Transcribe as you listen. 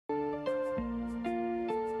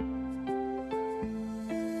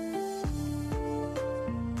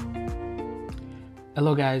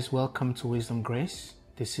Hello guys, welcome to Wisdom Grace.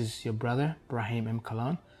 This is your brother, Brahim M.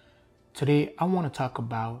 Kalon. Today I want to talk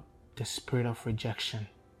about the spirit of rejection.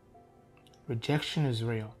 Rejection is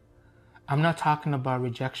real. I'm not talking about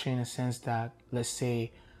rejection in the sense that, let's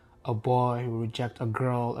say, a boy will reject a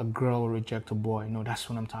girl will reject a boy. No, that's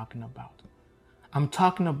what I'm talking about. I'm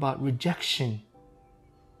talking about rejection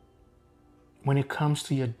when it comes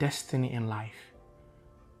to your destiny in life.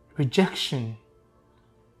 Rejection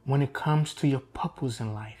when it comes to your purpose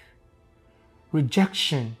in life.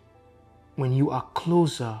 Rejection when you are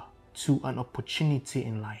closer to an opportunity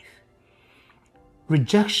in life.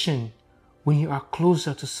 Rejection when you are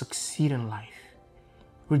closer to succeed in life.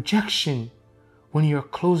 Rejection when you are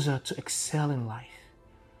closer to excel in life.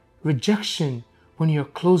 Rejection when you are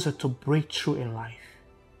closer to breakthrough in life.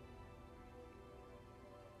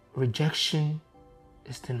 Rejection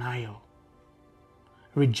is denial.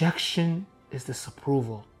 Rejection is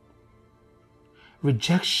disapproval.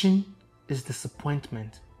 Rejection is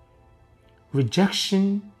disappointment.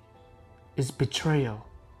 Rejection is betrayal.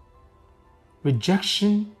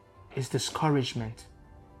 Rejection is discouragement.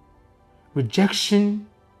 Rejection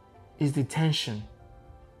is detention.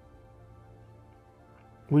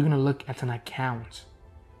 We're going to look at an account.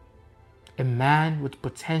 A man with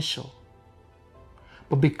potential.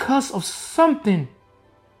 But because of something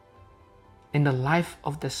in the life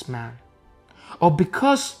of this man, or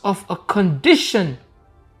because of a condition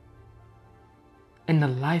in the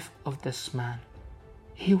life of this man,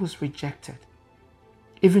 he was rejected.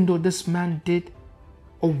 Even though this man did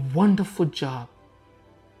a wonderful job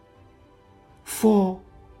for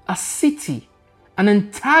a city, an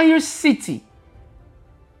entire city.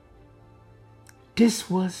 This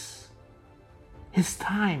was his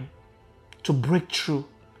time to break through.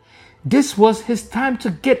 This was his time to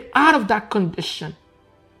get out of that condition.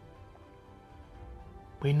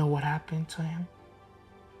 But you know what happened to him?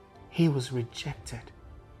 He was rejected.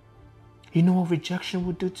 You know what rejection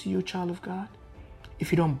will do to you, child of God?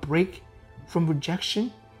 If you don't break from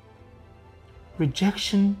rejection,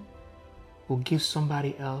 rejection will give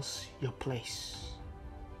somebody else your place.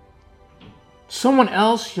 Someone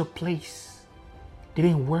else your place. They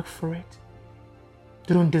didn't work for it.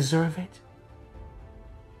 They don't deserve it.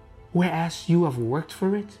 Whereas you have worked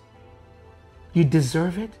for it. You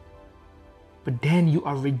deserve it. But then you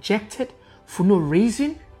are rejected for no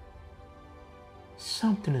reason.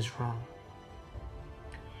 Something is wrong.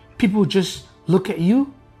 People just look at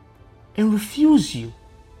you and refuse you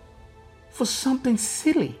for something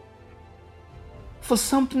silly, for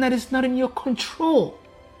something that is not in your control.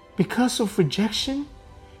 Because of rejection,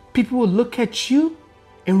 people will look at you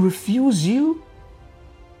and refuse you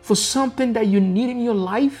for something that you need in your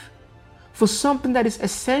life, for something that is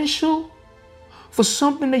essential, for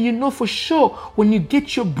something that you know for sure when you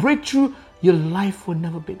get your breakthrough, your life will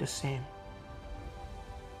never be the same.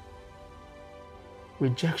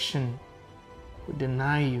 Rejection will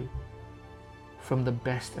deny you from the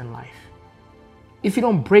best in life. If you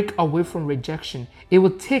don't break away from rejection, it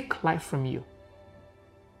will take life from you.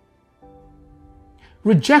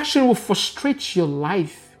 Rejection will frustrate your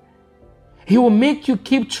life. It will make you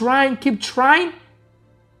keep trying,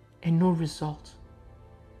 and no result.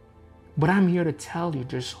 But I'm here to tell you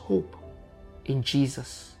there's hope in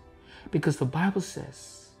Jesus. Because the Bible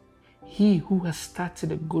says, he who has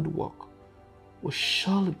started a good work will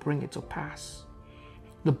surely bring it to pass.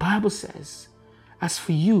 The Bible says, as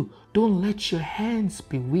for you, don't let your hands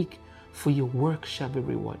be weak, for your work shall be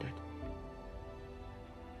rewarded.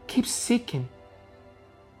 Keep seeking.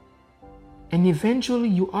 And eventually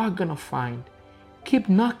you are going to find. Keep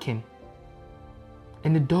knocking.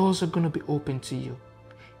 And the doors are going to be open to you.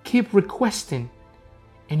 Keep requesting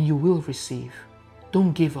and you will receive.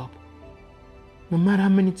 Don't give up. No matter how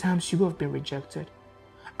many times you have been rejected.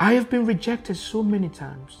 I have been rejected so many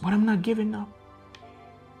times, but I'm not giving up.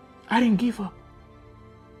 I didn't give up.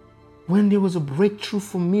 When there was a breakthrough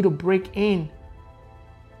for me to break in,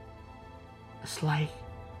 it's like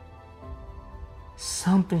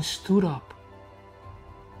something stood up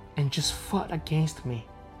and just fought against me.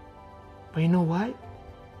 But you know what?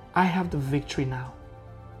 I have the victory now.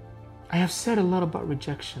 I have said a lot about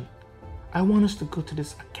rejection. I want us to go to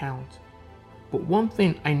this account. But one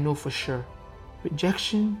thing I know for sure,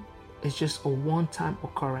 rejection is just a one-time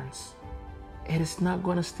occurrence. It is not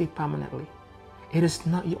going to stay permanently. It is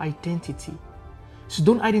not your identity. So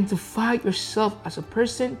don't identify yourself as a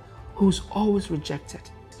person who's always rejected.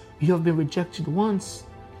 You have been rejected once,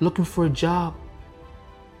 looking for a job,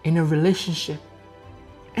 in a relationship,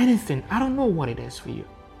 anything. I don't know what it is for you.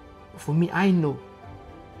 But for me, I know.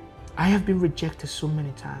 I have been rejected so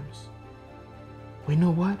many times. But you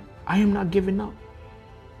know what? I am not giving up.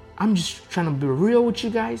 I'm just trying to be real with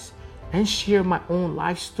you guys and share my own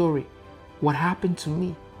life story, what happened to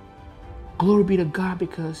me. Glory be to God,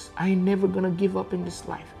 because I ain't never gonna give up in this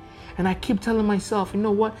life. And I keep telling myself, you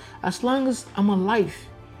know what? As long as I'm alive,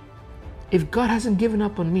 if God hasn't given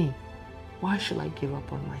up on me, why should I give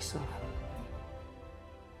up on myself?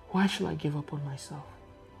 Why should I give up on myself?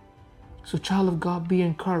 So child of God, be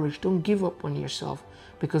encouraged. Don't give up on yourself,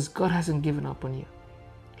 because God hasn't given up on you.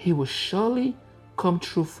 He will surely come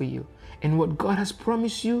true for you. And what God has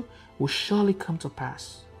promised you will surely come to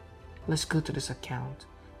pass. Let's go to this account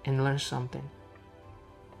and learn something.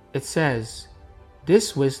 It says,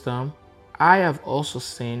 this wisdom I have also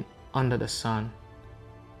seen under the sun,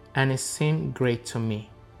 and it seemed great to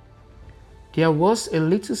me. There was a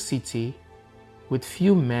little city with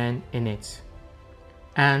few men in it,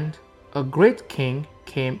 and a great king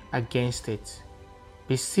came against it,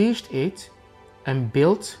 besieged it, and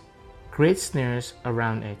built great snares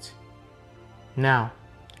around it. Now,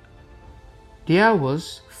 there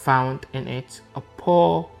was found in it a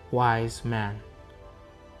poor wise man,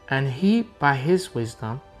 and he by his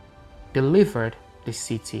wisdom delivered the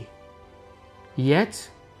city. Yet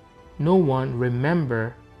no one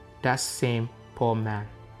remembered that same poor man.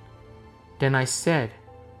 Then I said,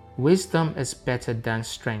 wisdom is better than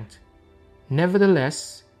strength.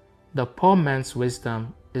 Nevertheless, the poor man's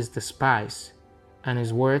wisdom is despised, and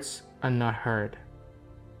his words are not heard.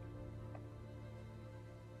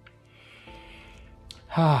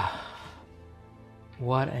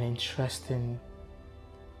 What an interesting,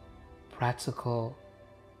 practical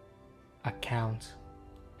account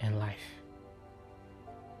in life.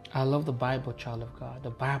 I love the Bible, child of God. The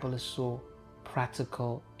Bible is so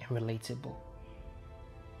practical and relatable,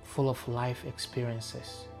 full of life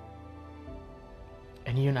experiences.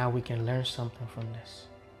 And you and I, we can learn something from this.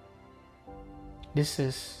 This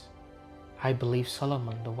is, I believe,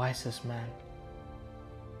 Solomon, the wisest man,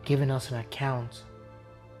 giving us an account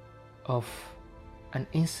of an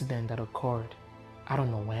incident that occurred, I don't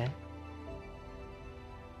know when.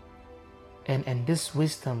 And this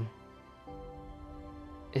wisdom,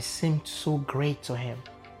 it seemed so great to him.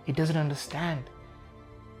 He doesn't understand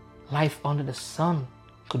life under the sun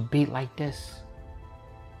could be like this.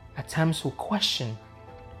 At times we'll question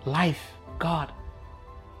life. God,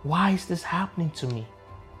 why is this happening to me?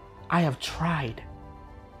 I have tried.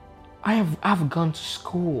 I've gone to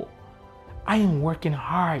school. I am working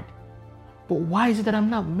hard. But why is it that I'm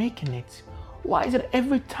not making it? Why is it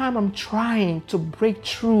every time I'm trying to break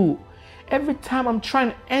through, every time I'm trying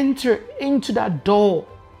to enter into that door,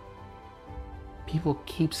 people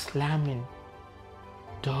keep slamming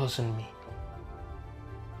doors on me?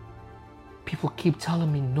 People keep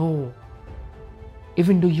telling me no,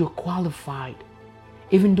 even though you're qualified,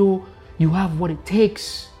 even though you have what it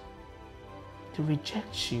takes. To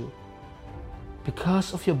reject you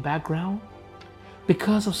because of your background,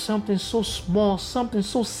 because of something so small, something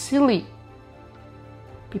so silly.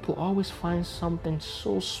 People always find something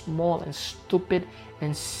so small and stupid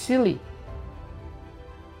and silly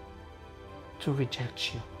to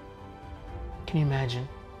reject you. Can you imagine?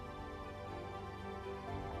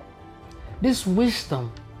 This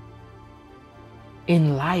wisdom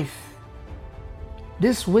in life,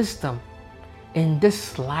 this wisdom in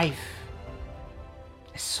this life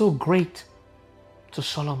is so great to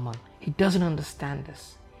Solomon. He doesn't understand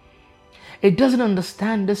this. He doesn't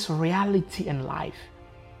understand this reality in life.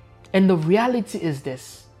 And the reality is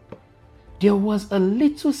this. There was a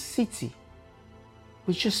little city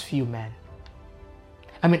with just few men.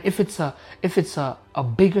 I mean, if it's a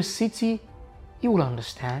bigger city, you will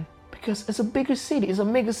understand, because it's a bigger city, it's a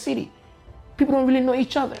mega city. People don't really know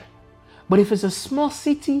each other. But if it's a small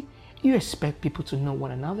city, you expect people to know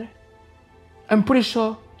one another. I'm pretty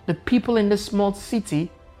sure the people in this small city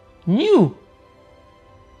knew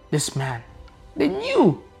this man. They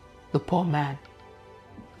knew the poor man.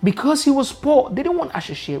 Because he was poor, they didn't want to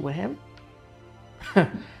associate with him.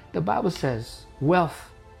 The Bible says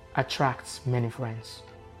wealth attracts many friends.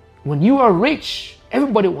 When you are rich,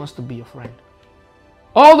 everybody wants to be your friend.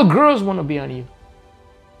 All the girls want to be on you.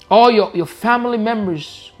 All your family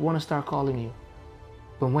members want to start calling you.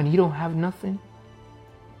 But when you don't have nothing,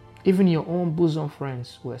 even your own bosom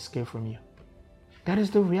friends will escape from you. That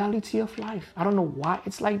is the reality of life. I don't know why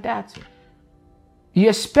it's like that. You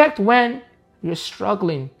expect when you're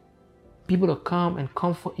struggling, people to come and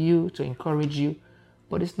comfort you, to encourage you,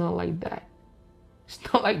 but it's not like that. It's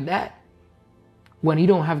not like that. When you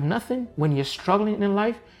don't have nothing, when you're struggling in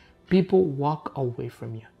life, people walk away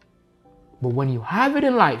from you. But when you have it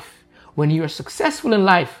in life, when you are successful in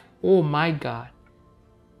life, oh my God,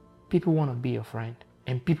 people want to be your friend,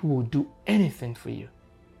 and people will do anything for you.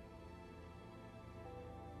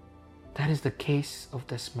 That is the case of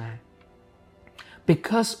this man.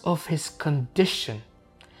 Because of his condition,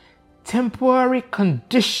 temporary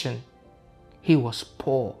condition, he was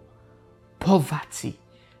poor. Poverty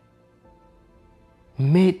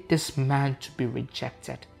made this man to be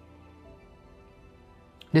rejected.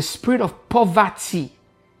 The spirit of poverty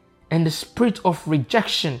and the spirit of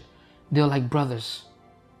rejection, they're like brothers.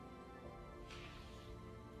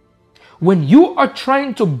 When you are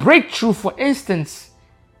trying to break through, for instance,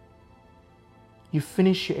 you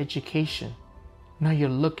finish your education. Now you're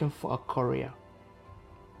looking for a career.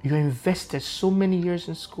 You invested so many years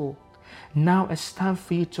in school. Now it's time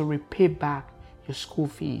for you to repay back your school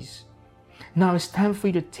fees. Now it's time for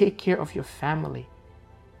you to take care of your family.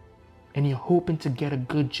 And you're hoping to get a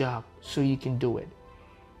good job so you can do it.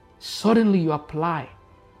 Suddenly you apply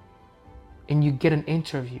and you get an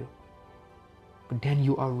interview. But then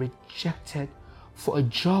you are rejected for a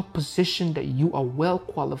job position that you are well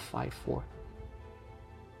qualified for.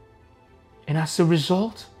 And as a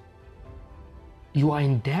result, you are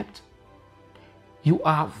in debt. You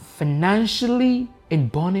are financially in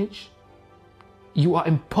bondage. You are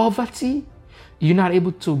in poverty. You're not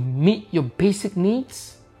able to meet your basic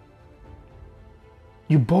needs.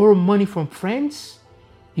 You borrow money from friends.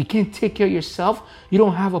 You can't take care of yourself. You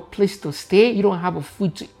don't have a place to stay. You don't have a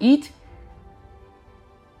food to eat.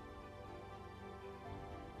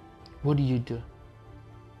 What do?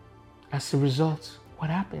 As a result, what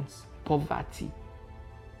happens? Poverty.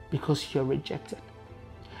 Because you're rejected.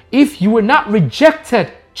 If you were not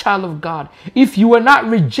rejected, child of God, if you were not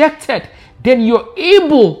rejected, then you're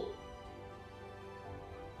able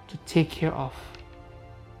to take care of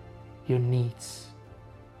your needs.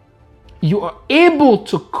 You are able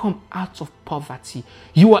to come out of poverty.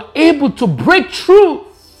 You are able to break through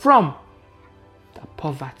from the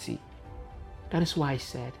poverty. That is why I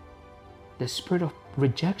said the spirit of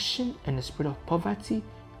rejection and the spirit of poverty,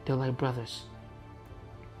 they're like brothers.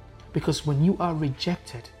 Because when you are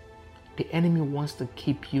rejected, the enemy wants to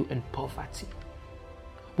keep you in poverty.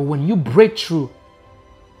 But when you break through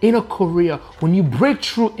in a career, when you break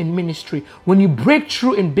through in ministry, when you break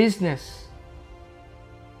through in business,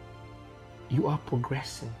 you are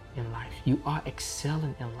progressing in life. You are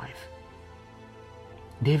excelling in life.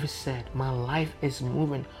 David said, my life is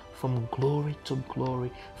moving from glory to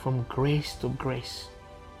glory, from grace to grace.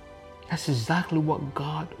 That's exactly what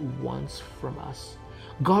God wants from us.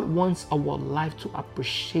 God wants our life to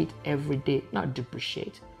appreciate every day, not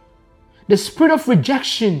depreciate. The spirit of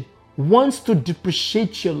rejection wants to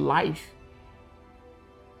depreciate your life.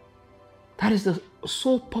 That is the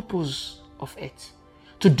sole purpose of it.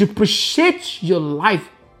 To depreciate your life,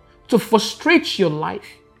 to frustrate your life.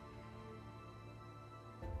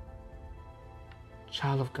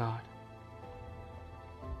 Child of God,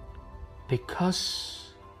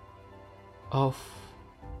 because of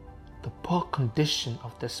the poor condition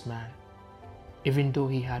of this man, even though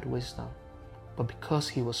he had wisdom, but because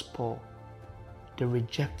he was poor, they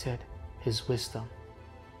rejected his wisdom.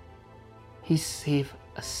 He saved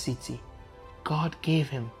a city. God gave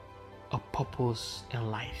him a purpose in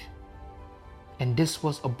life. And this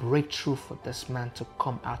was a breakthrough for this man to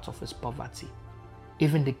come out of his poverty.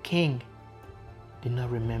 Even the king did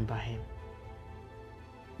not remember him.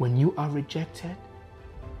 When you are rejected,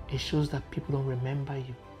 it shows that people don't remember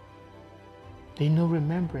you. They no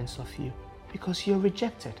remembrance of you because you're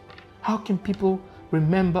rejected. How can people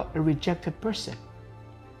remember a rejected person?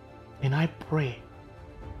 And I pray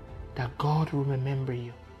that God will remember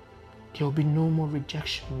you. There will be no more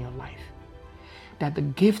rejection in your life. That the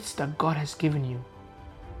gifts that God has given you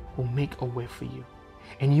will make a way for you.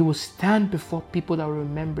 And you will stand before people that will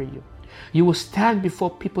remember you. You will stand before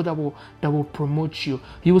people that will promote you.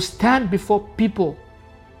 You will stand before people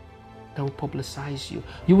that will publicize you.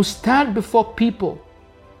 You will stand before people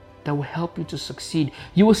that will help you to succeed.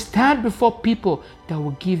 You will stand before people that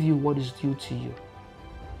will give you what is due to you.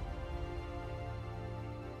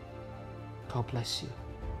 God bless you.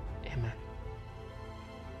 Amen.